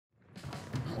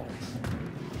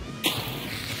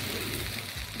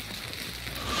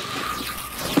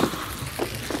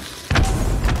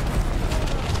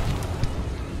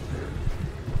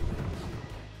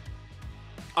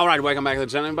Alright, welcome back to the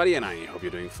channel, everybody, and I hope you're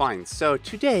doing fine. So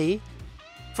today,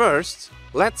 first,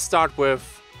 let's start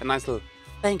with a nice little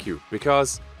thank you,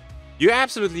 because you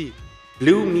absolutely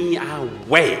blew me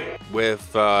away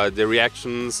with the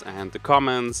reactions and the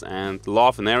comments and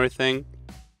love and everything,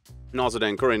 and also the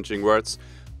encouraging words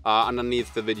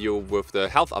underneath the video with the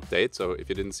health update. So if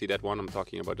you didn't see that one, I'm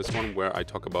talking about this one where I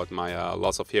talk about my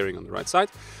loss of hearing on the right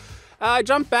side. I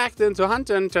jumped back into Hunt,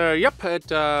 and yep,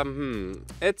 it's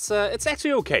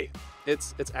actually okay.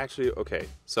 It's actually okay.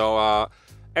 So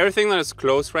everything that is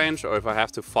close range, or if I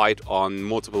have to fight on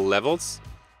multiple levels,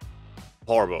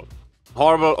 horrible,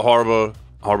 horrible, horrible,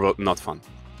 horrible, not fun.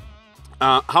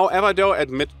 However, though, at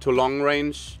mid to long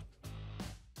range,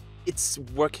 it's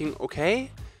working okay.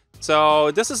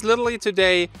 So this is literally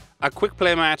today a quick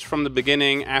play match from the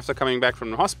beginning after coming back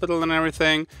from the hospital and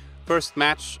everything. First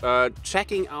match,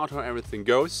 checking out how everything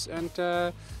goes, and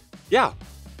yeah,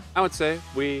 I would say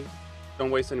we don't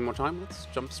waste any more time. Let's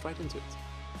jump straight into it.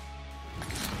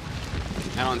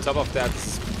 And on top of that,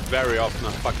 very often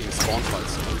a fucking spawn fight,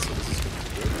 so this is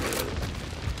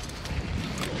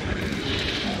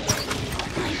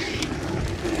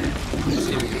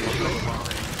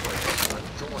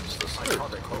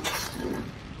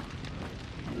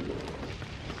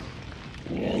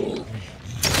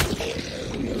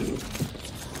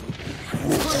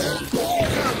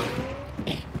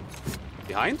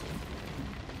behind?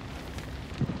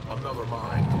 Another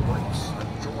mind breaks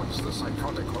and joins the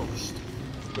psychotic host.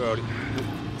 Good.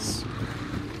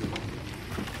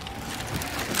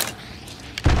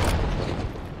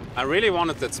 I really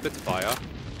wanted that Spitfire.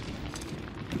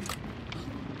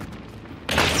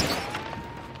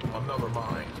 Another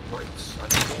mind breaks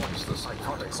and joins the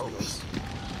psychotic host.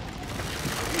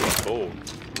 Oh.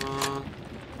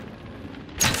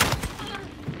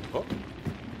 Oh.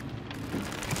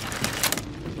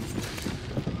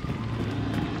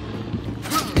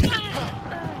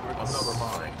 Another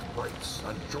mind breaks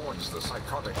and joins the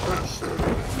psychotic host.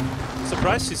 I'm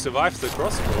surprised she survived the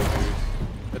crossbow.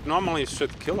 It normally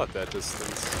should kill at that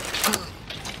distance.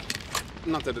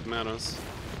 Not that it matters.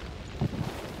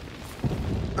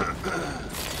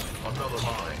 Another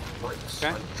mind breaks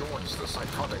and joins the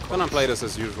psychotic host. Gonna play this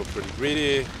as usual, pretty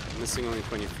greedy. Missing only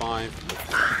 25.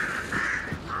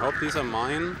 I hope these are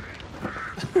mine.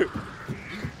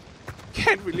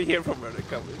 Can't really hear from where they're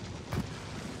coming.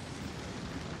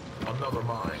 Another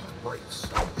mind breaks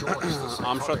and joins the psychotic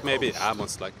Arm shot maybe? host. Ah,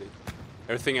 most likely.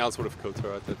 Everything else would have killed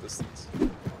her at that distance.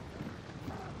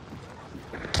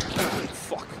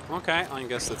 Fuck. Okay, I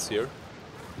guess that's here.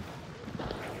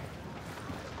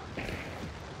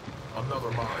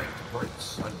 Another mind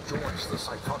breaks and joins the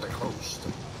psychotic host.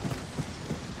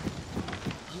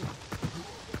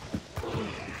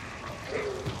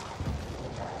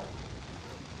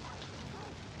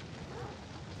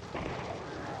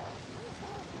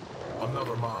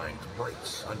 Another mind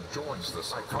breaks and joins the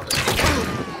psychotic host.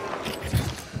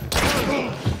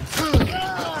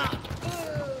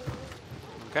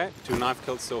 Okay, 2 knife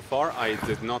kills so far. I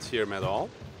did not hear him at all.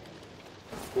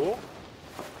 Cool.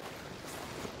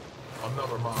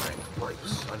 Another mind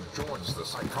breaks and joins the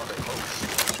psychotic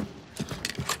host.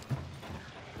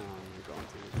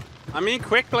 I mean,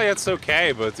 quick play, it's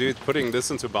okay, but dude, putting this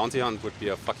into bounty hunt would be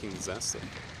a fucking disaster.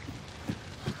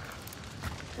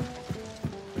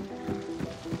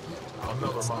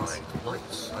 Another mind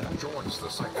breaks and joins the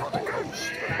psychotic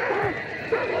host.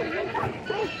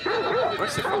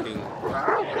 Where's the fucking...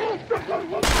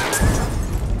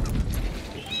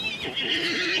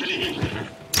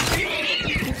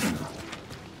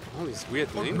 All these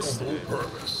weird names today.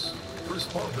 Purpose.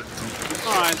 Responded to.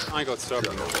 Alright, I got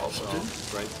serpent.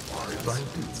 Great.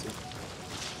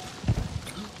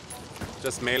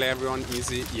 Just melee everyone,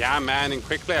 easy. Yeah, man, in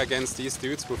quick play against these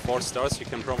dudes with 4 stars, you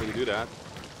can probably do that.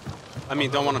 I mean,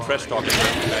 don't want to trash talk it.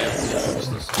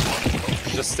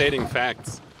 Just stating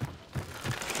facts.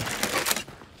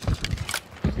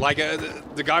 Like,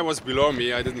 the guy was below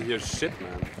me, I didn't hear shit,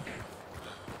 man.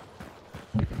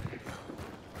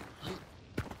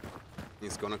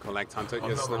 He's gonna collect Hunter,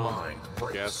 yes, now.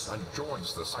 Yes. And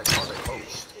joins the psychotic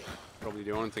host. Probably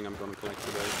the only thing I'm gonna collect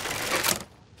today.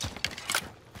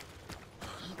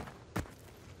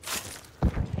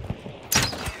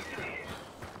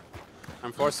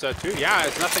 I'm forced to too. Yeah,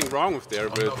 there's nothing wrong with there,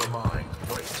 but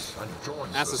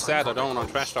as I said, I don't want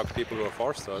to trash talk people who are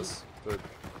 4 stars. But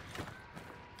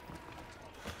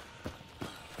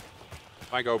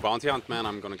if I go bounty hunt, man,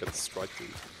 I'm gonna get destroyed,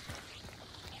 dude.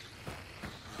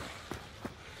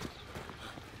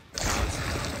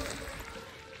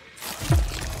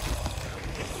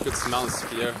 Good smell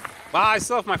sphere. Wow, I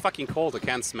still have my fucking cold. I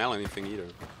can't smell anything either.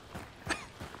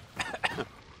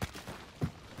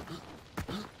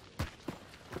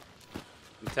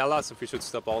 Tell us if we should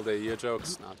stop all the year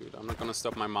jokes. Nah, dude, I'm not gonna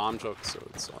stop my mom jokes, so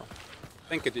it's I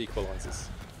think it equalizes.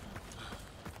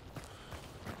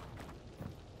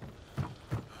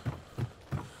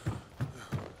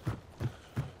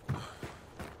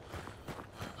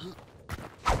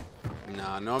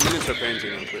 Nah, no miniature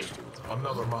painting on Twitch, dude.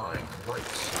 Another mind breaks.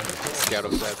 Scared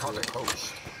of that.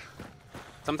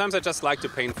 Sometimes I just like to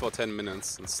paint for 10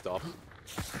 minutes and stop.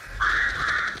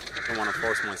 I don't want to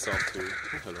force myself to.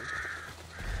 Oh, hello.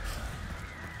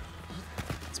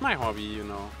 It's my hobby, you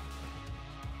know.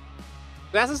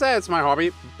 As I said, it's my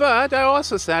hobby, but I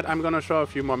also said I'm gonna show a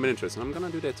few more miniatures, and I'm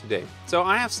gonna do that today. So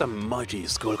I have some mighty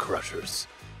skull crushers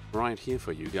right here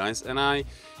for you guys, and I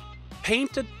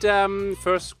painted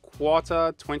first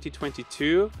quarter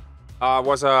 2022.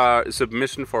 Was a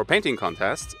submission for a painting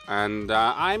contest, and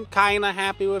I'm kinda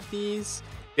happy with these.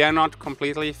 They are not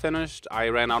completely finished. I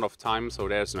ran out of time, so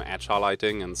there's no edge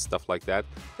highlighting and stuff like that.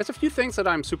 There's a few things that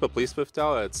I'm super pleased with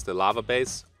though. It's the lava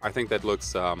base. I think that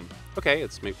looks okay.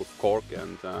 It's made with cork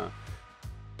and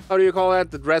how do you call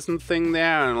that? The resin thing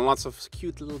there, and lots of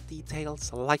cute little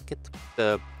details. I like it.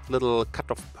 The little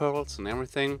cut-off pearls and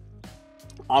everything.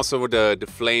 Also the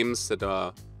flames that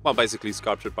are, well, basically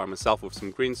sculptured by myself with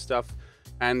some green stuff.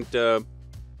 And the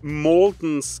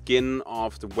molten skin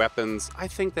of the weapons, I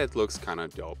think that looks kind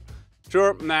of dope.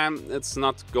 Sure, man, it's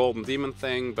not Golden Demon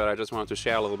thing, but I just wanted to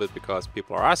share a little bit because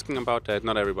people are asking about that.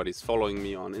 Not everybody's following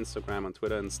me on Instagram and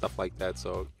Twitter and stuff like that,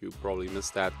 so you probably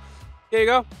missed that. Here you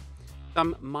go.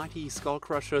 Some mighty skull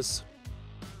crushers.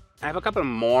 I have a couple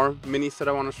more minis that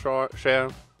I want to share.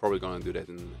 Probably gonna do that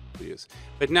in videos.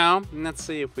 But now, let's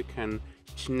see if we can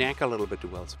snack a little bit to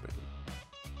Wellspring.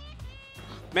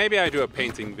 Maybe I do a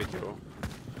painting video.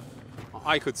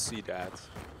 I could see that.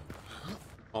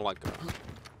 Or like a...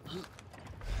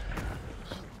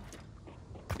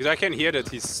 Because I can hear that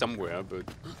he's somewhere, but...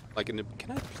 Like in the...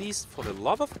 Can I please, for the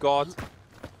love of God...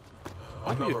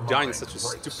 Why do you die in such a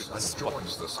stupid spot?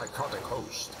 The psychotic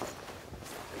host.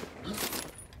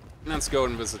 Let's go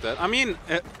and visit that. I mean...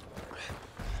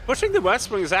 pushing the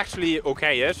Wellspring is actually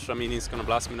okay-ish. I mean, he's gonna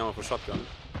blast me now with a shotgun.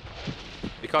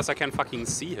 Because I can fucking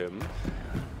see him.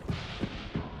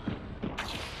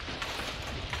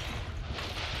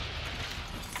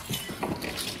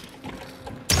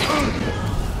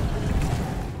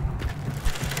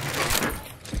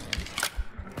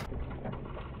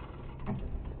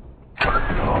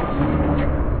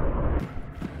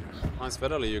 Nice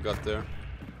Federally you got there.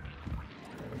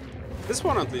 This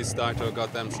one at least died to a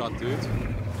goddamn shot, dude.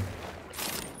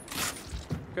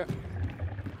 Okay.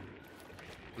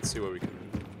 Let's see what we can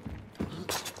do.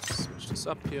 Switch this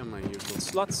up here, my usual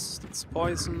slots. That's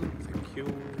poison, thank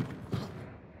you.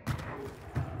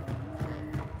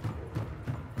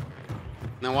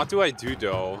 Now what do I do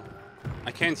though?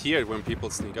 I can't hear it when people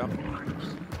sneak up.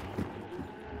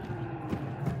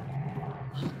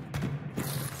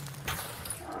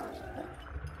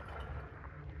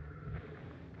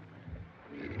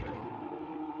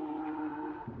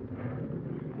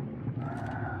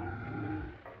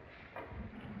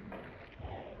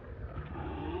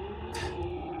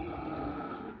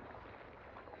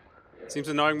 Seems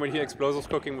annoying when you hear explosives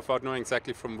cooking without knowing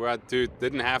exactly from where. Dude,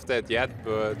 didn't have that yet,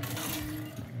 but...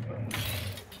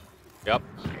 Yep.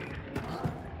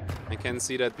 I can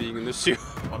see that being an issue.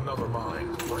 Another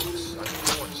mind breaks and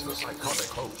joins the psychotic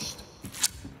host.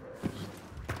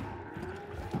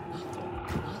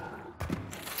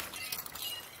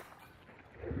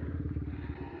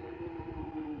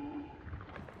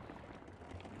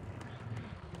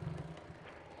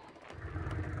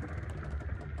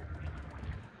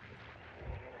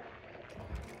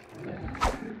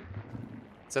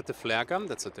 Is that the flare gun?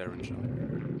 That's a Derringer.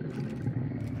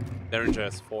 Derringer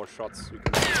has 4 shots. You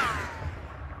can...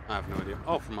 I have no idea.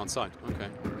 Oh, from outside. Okay.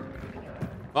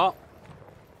 Well,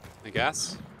 I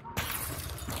guess.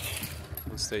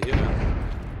 I'll stay here now.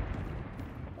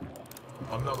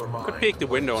 Another mind could peek the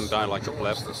window and die like a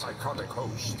pleb. The psychotic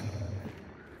host.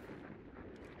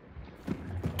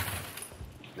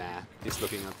 Nah, he's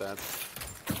looking at that.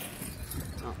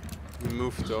 Oh, he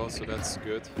moved though, so that's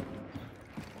good.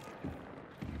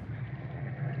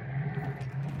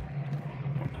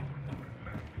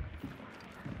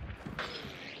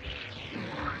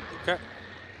 Okay.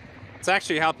 It's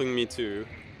actually helping me too.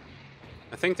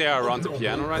 I think they are around the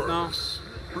piano right now.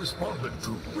 Responded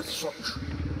to with such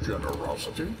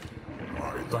generosity,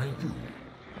 I thank you.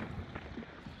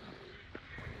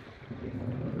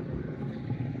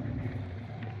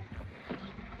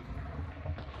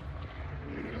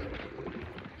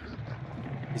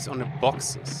 He's on the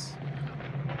boxes.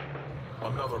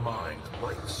 Another mind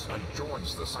breaks and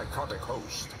joins the psychotic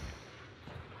host.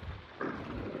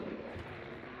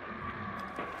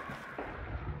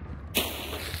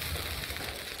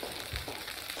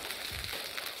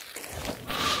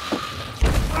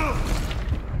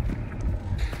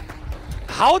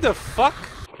 How the fuck?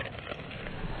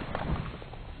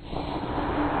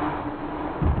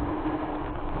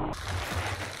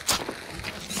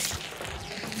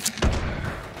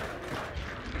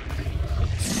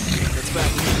 That's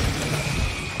bad.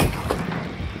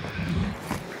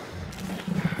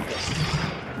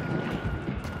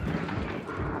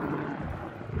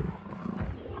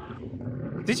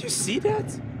 Did you see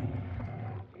that?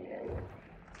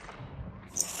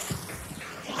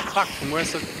 Fuck, from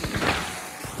where's the...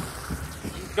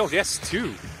 Oh, yes,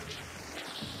 two.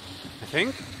 I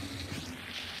think.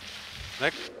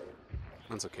 Like...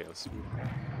 That's okay, let's...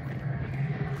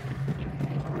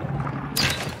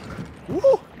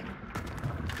 Woo!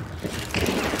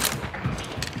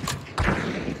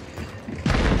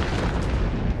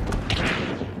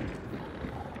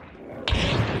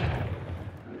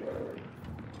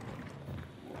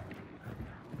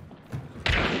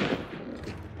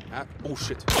 Oh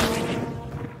shit.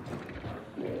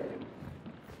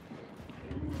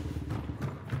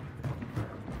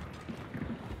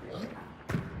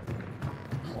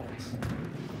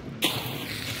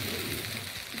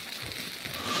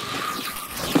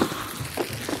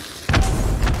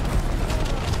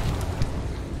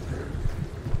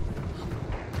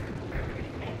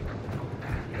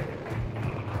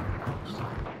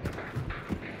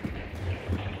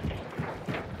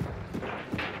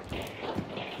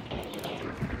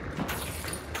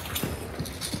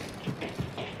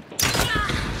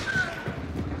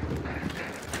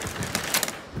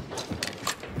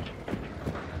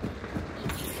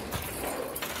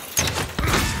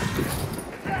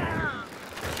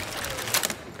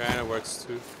 That works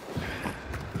too.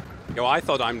 Yo, I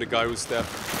thought I'm the guy who's dead.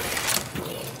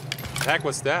 The heck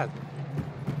was that?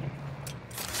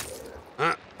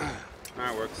 That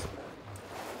works.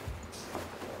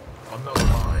 Another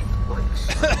mind breaks.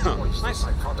 Nice.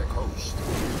 Psychotic host.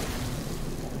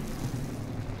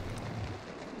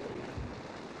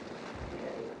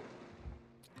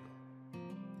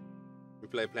 We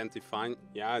play plenty fine.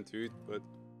 Yeah, dude, but...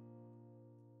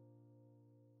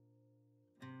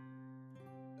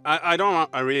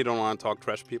 I really don't want to talk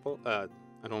trash people. I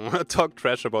don't want to talk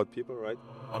trash about people, right?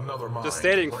 Just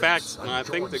stating facts. And I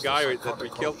think the guy that we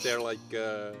killed there, like,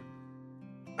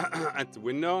 at the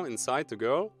window inside the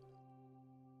girl,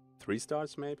 3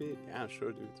 stars maybe? Yeah,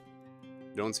 sure, dude.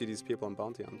 You don't see these people on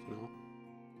Bounty Hunt, you know?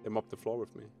 They mop the floor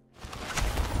with me.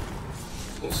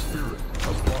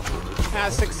 Yeah,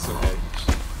 6 is okay.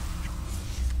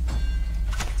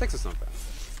 6 is not bad.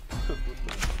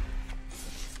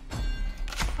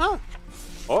 Huh.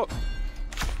 Oh.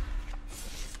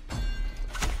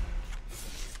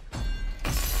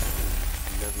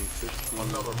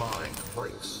 Another mind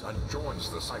breaks and joins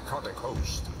the psychotic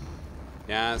host.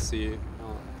 Yeah, see,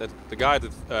 that the guy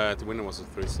at the window was a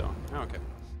 3-star. Oh, okay.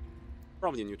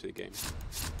 Probably new to the game.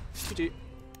 GG.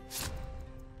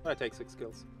 I take 6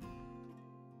 kills.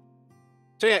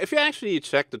 So yeah, if you actually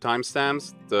check the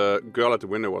timestamps, the girl at the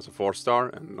window was a 4-star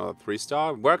and another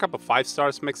 3-star. Were a couple of 5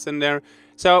 stars mixed in there.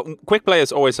 So quick play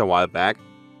is always a while back.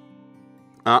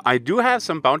 I do have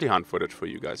some bounty hunt footage for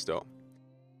you guys though.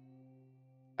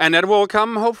 And that will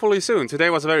come hopefully soon. Today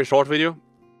was a very short video.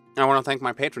 I want to thank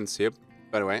my patrons here,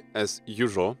 by the way, as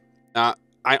usual.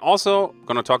 I also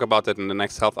gonna talk about that in the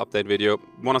next health update video.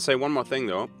 Want to say one more thing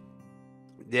though.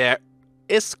 There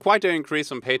is quite an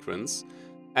increase on patrons.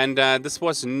 And this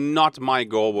was not my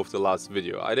goal with the last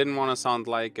video. I didn't want to sound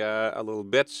like a little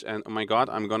bitch and oh my god,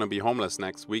 I'm gonna be homeless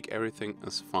next week. Everything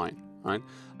is fine, right?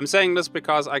 I'm saying this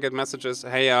because I get messages,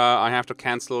 hey, I have to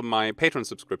cancel my Patreon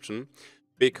subscription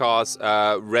because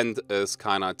rent is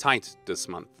kinda tight this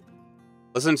month.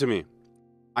 Listen to me.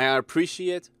 I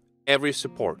appreciate every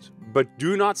support, but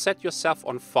do not set yourself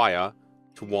on fire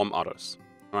to warm others.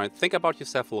 Alright, think about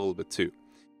yourself a little bit too.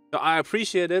 So I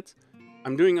appreciate it.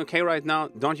 I'm doing okay right now,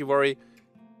 don't you worry.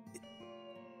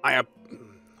 I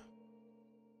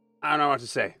don't know what to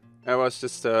say. It was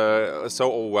just so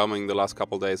overwhelming the last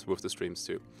couple days with the streams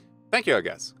too. Thank you, I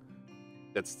guess.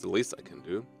 That's the least I can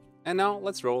do. And now,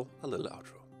 let's roll a little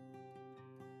outro.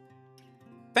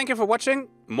 Thank you for watching.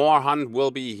 More hunt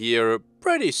will be here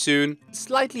pretty soon.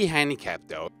 Slightly handicapped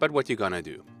though, but what you gonna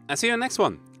do? I'll see you in the next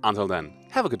one. Until then,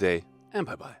 have a good day and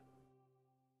bye-bye.